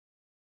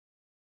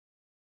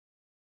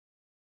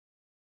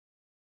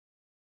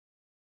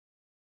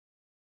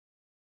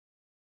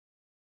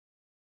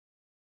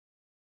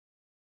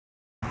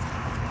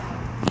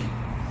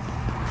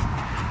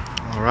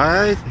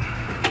Alright,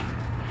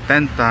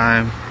 10th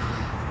time.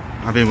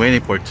 I've been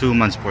waiting for 2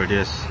 months for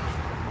this,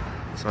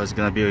 so it's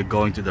gonna be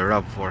going to the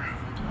rub for.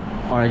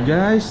 Alright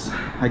guys,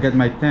 I got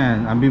my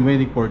 10. I've been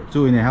waiting for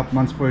 2.5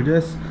 months for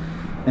this,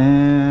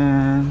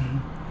 and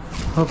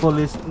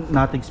hopefully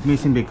nothing's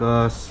missing,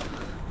 because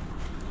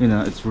you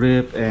know it's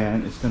ripped,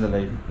 and it's kind of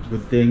like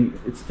good thing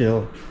it's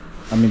still,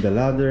 I mean, the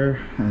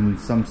ladder and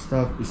some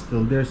stuff is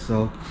still there,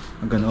 so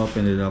I'm gonna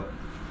open it up.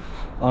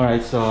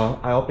 Alright, so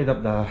I opened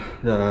up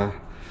the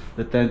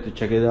tent to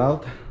check it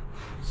out.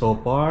 So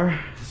far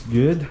it's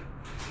good.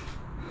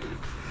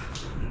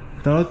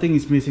 The only thing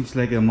is missing is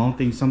like a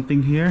mounting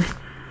something here,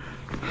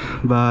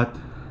 but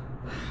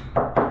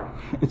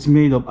it's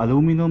made of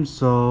aluminum,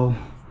 so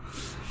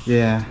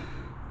yeah.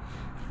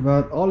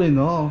 But all in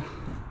all,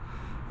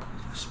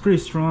 it's pretty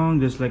strong.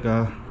 There's like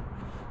a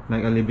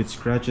little bit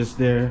scratches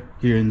there,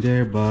 here and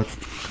there, but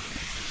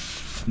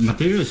the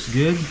material is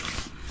good.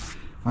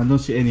 I don't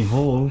see any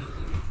hole.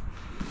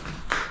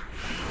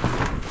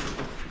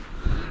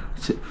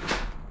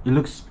 It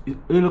looks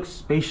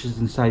spacious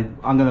inside.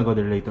 I'm gonna go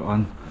there later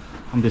on.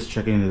 I'm just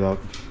checking it out.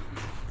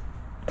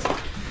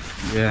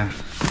 Yeah,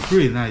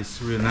 really nice,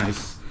 really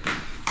nice.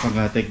 I'm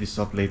gonna take this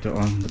up later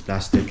on, the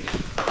plastic.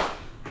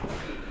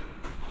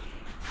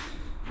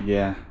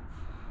 Yeah,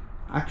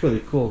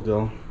 actually cool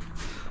though.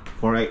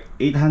 For like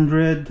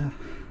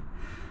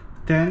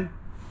 810,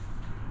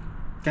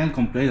 can't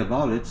complain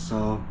about it.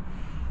 So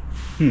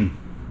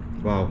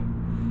wow,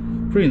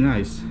 pretty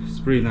nice. It's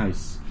pretty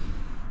nice.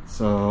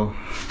 So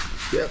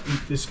yep,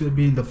 this could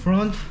be in the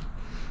front.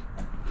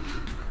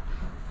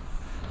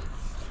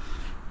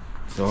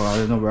 So I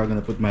don't know where I'm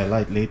gonna put my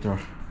light later,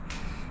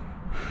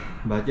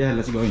 but yeah,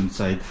 let's go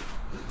inside.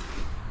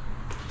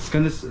 It's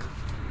kind of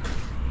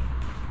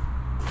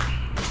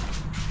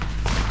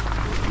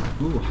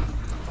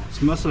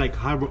smells like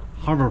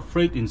Harbor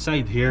Freight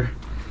inside here,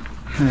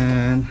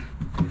 and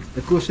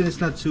the cushion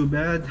is not too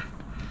bad.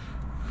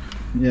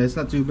 Yeah, it's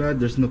not too bad.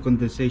 There's no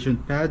condensation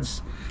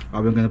pads.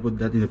 I'm gonna put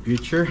that in the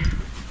future,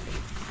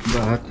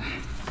 but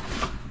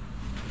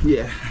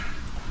yeah.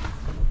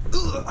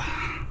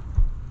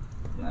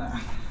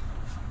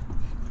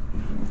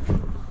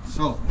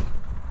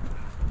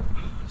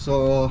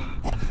 So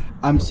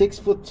I'm 6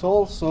 foot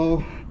tall,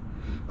 so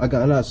I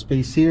got a lot of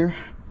space here,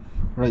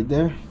 right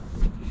there.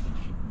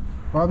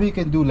 Probably you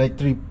can do like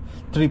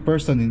three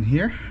person in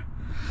here.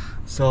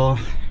 So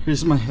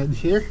here's my head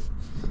here,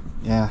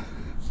 yeah,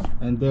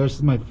 and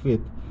there's my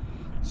feet.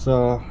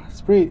 So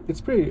it's pretty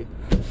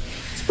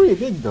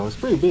big though. It's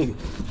pretty big,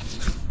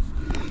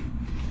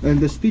 and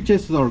the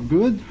stitches are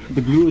good.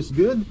 The glue is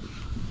good.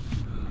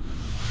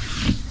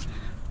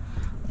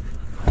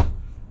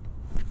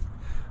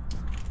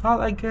 Well,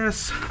 I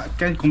guess I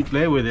can't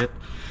complain with it,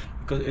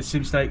 because it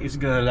seems like it's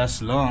gonna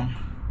last long.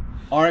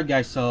 Alright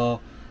guys,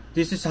 so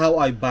this is how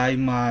I buy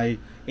my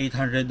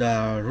 800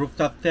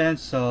 rooftop tent.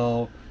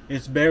 So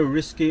it's very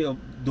risky of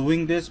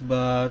doing this,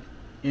 but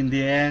in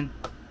the end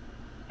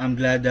I'm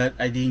glad that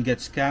I didn't get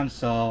scammed.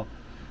 So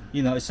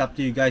you know, it's up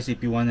to you guys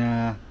if you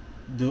wanna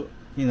do,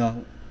 you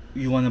know,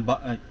 you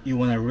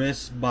wanna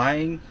risk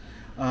buying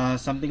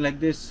something like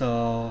this.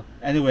 So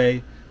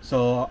anyway,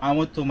 so I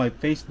went to my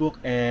Facebook,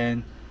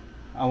 and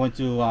I went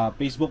to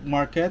Facebook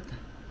Market,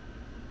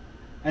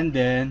 and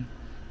then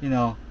you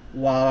know,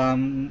 while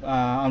I'm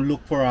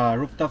look for a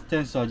rooftop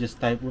tent, so I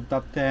just type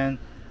rooftop tent,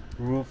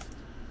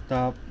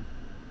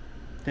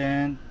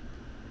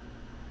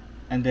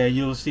 and then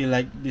you'll see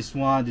like this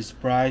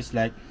price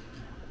like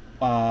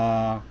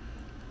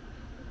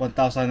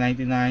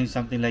 1,099,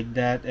 something like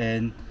that.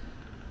 And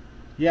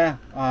yeah,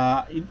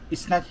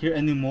 it's not here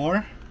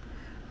anymore.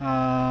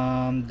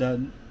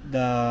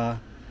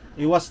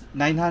 It was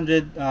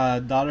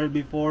 $900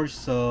 before,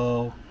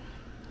 so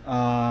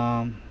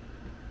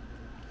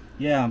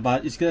yeah,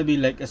 but it's gonna be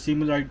like a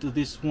similar to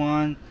this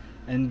one.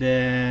 And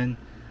then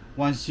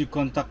once you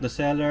contact the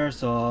seller,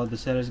 so the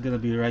seller is gonna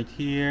be right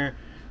here.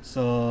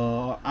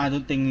 So I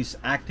don't think it's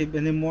active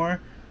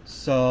anymore.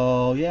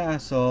 So yeah,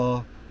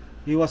 so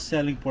he was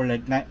selling for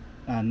like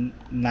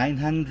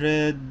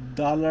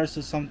 $900 or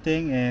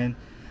something, and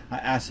I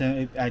asked him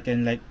if I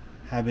can like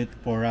have it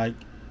for like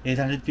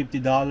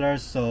 $850.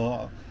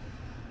 So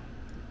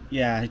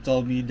yeah, he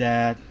told me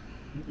that,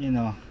 you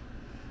know,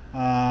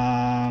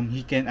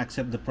 he can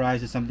accept the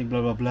price or something,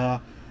 blah blah blah,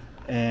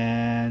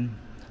 and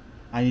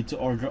I need to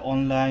order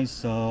online.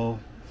 So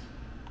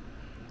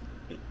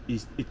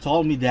it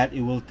told me that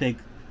it will take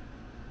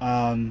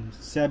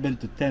 7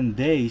 to 10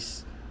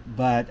 days,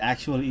 but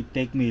actually it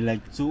take me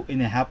like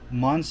 2.5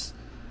 months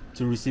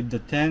to receive the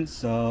tent.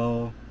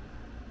 So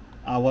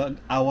I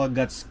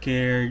got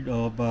scared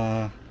of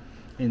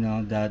you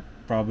know, that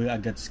probably I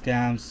got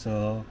scammed.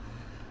 So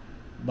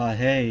but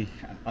hey,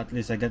 at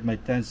least I got my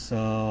tent,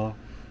 so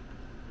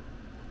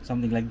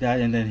something like that.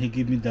 And then he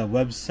gave me the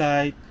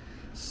website,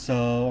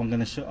 so I'm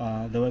gonna show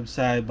the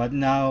website. But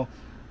now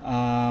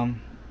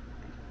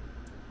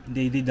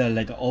they did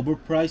like an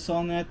overprice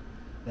on it,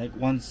 like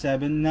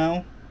 1.7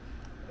 now.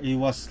 It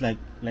was like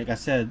I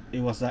said,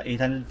 it was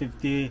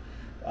 $850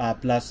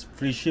 plus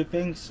free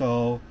shipping.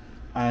 So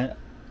I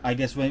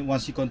guess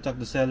once you contact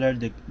the seller,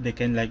 they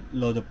can like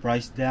lower the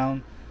price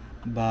down.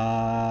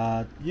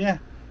 But yeah,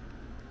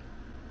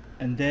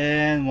 and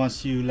then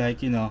once you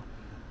like, you know,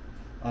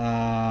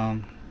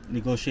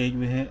 negotiate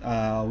with him,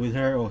 with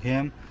her or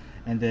him,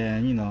 and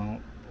then, you know,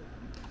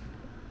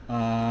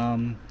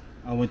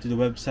 I went to the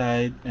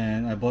website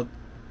and I bought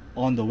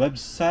on the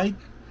website.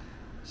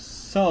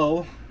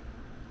 So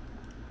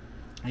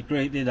I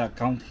created an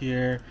account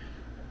here,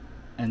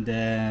 and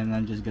then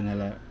I'm just gonna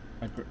like,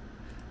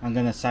 I'm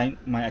gonna sign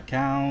my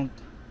account,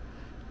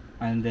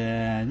 and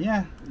then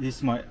yeah, this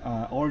is my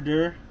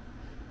order.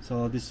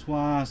 So this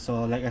one,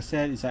 so like I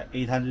said, it's at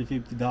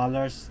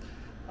 $850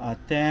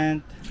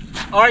 tent.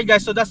 All right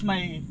guys, so that's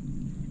my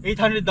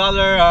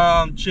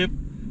 $800 cheap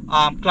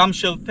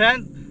clamshell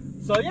tent.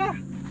 So yeah,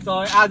 so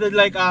I added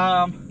like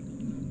a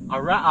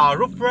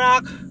roof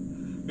rack,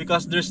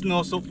 because there's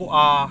no to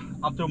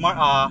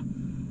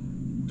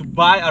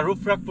buy a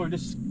roof rack for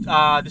this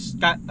this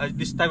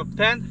type of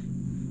tent.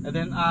 And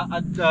then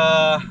add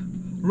the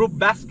roof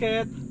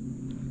basket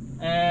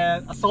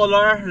and a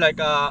solar, like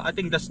I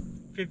think that's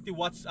 50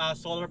 watts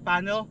solar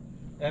panel,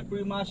 and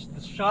pretty much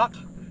the shock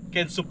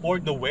can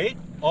support the weight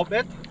of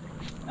it.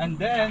 And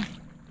then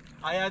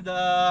I had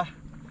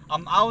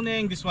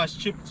awning. This one's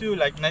cheap too,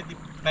 like 90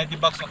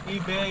 bucks on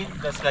eBay.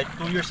 That's like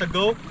 2 years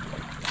ago.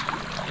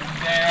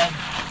 And then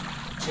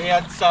they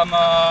had some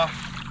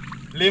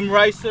limb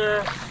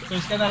riser, so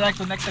it's kind of like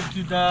connected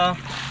to the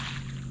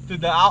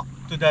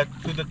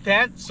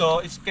tent, so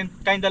it's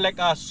kind of like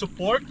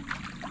support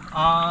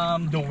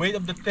the weight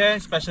of the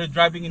tent, especially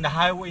driving in the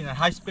highway in a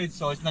high speed,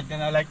 so it's not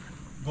gonna like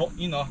go,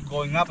 you know,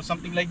 going up or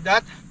something like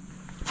that.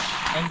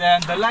 And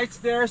then the lights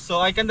there, so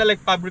I kind of like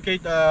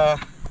fabricate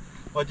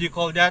what do you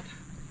call that,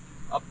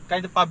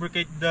 kind of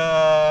fabricate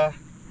the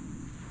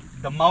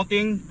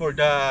mounting for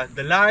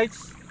the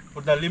lights,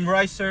 for the limb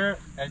riser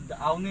and the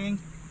awning.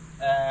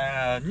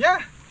 And yeah,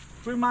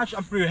 pretty much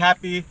I'm pretty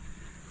happy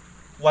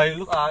while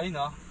look, you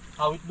know,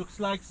 how it looks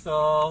like.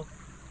 So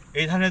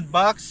 800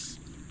 bucks,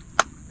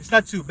 it's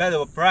not too bad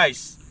of a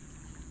price.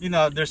 You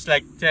know, there's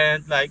like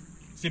tent like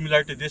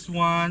similar to this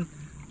one,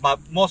 but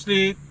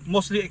mostly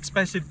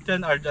expensive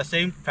tent are the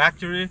same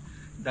factory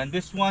than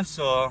this one,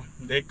 so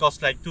they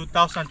cost like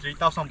 2,000,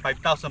 3,000,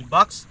 5,000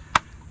 bucks.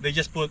 They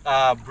just put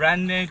a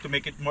brand name to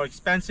make it more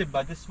expensive.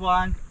 But this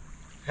one,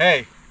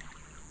 hey,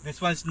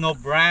 this one's no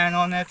brand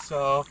on it,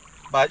 so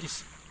but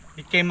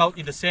it came out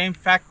in the same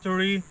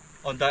factory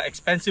on the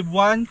expensive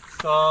one.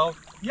 So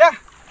yeah,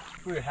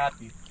 pretty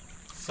happy.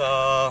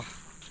 So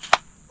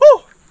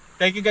whew,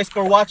 thank you guys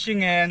for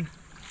watching, and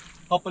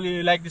hopefully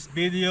you like this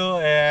video.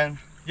 And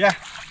yeah,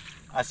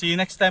 I'll see you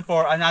next time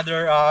for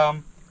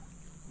another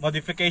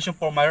modification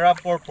for my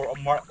RAV4 for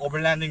more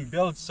overlanding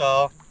build.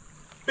 So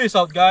peace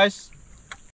out guys.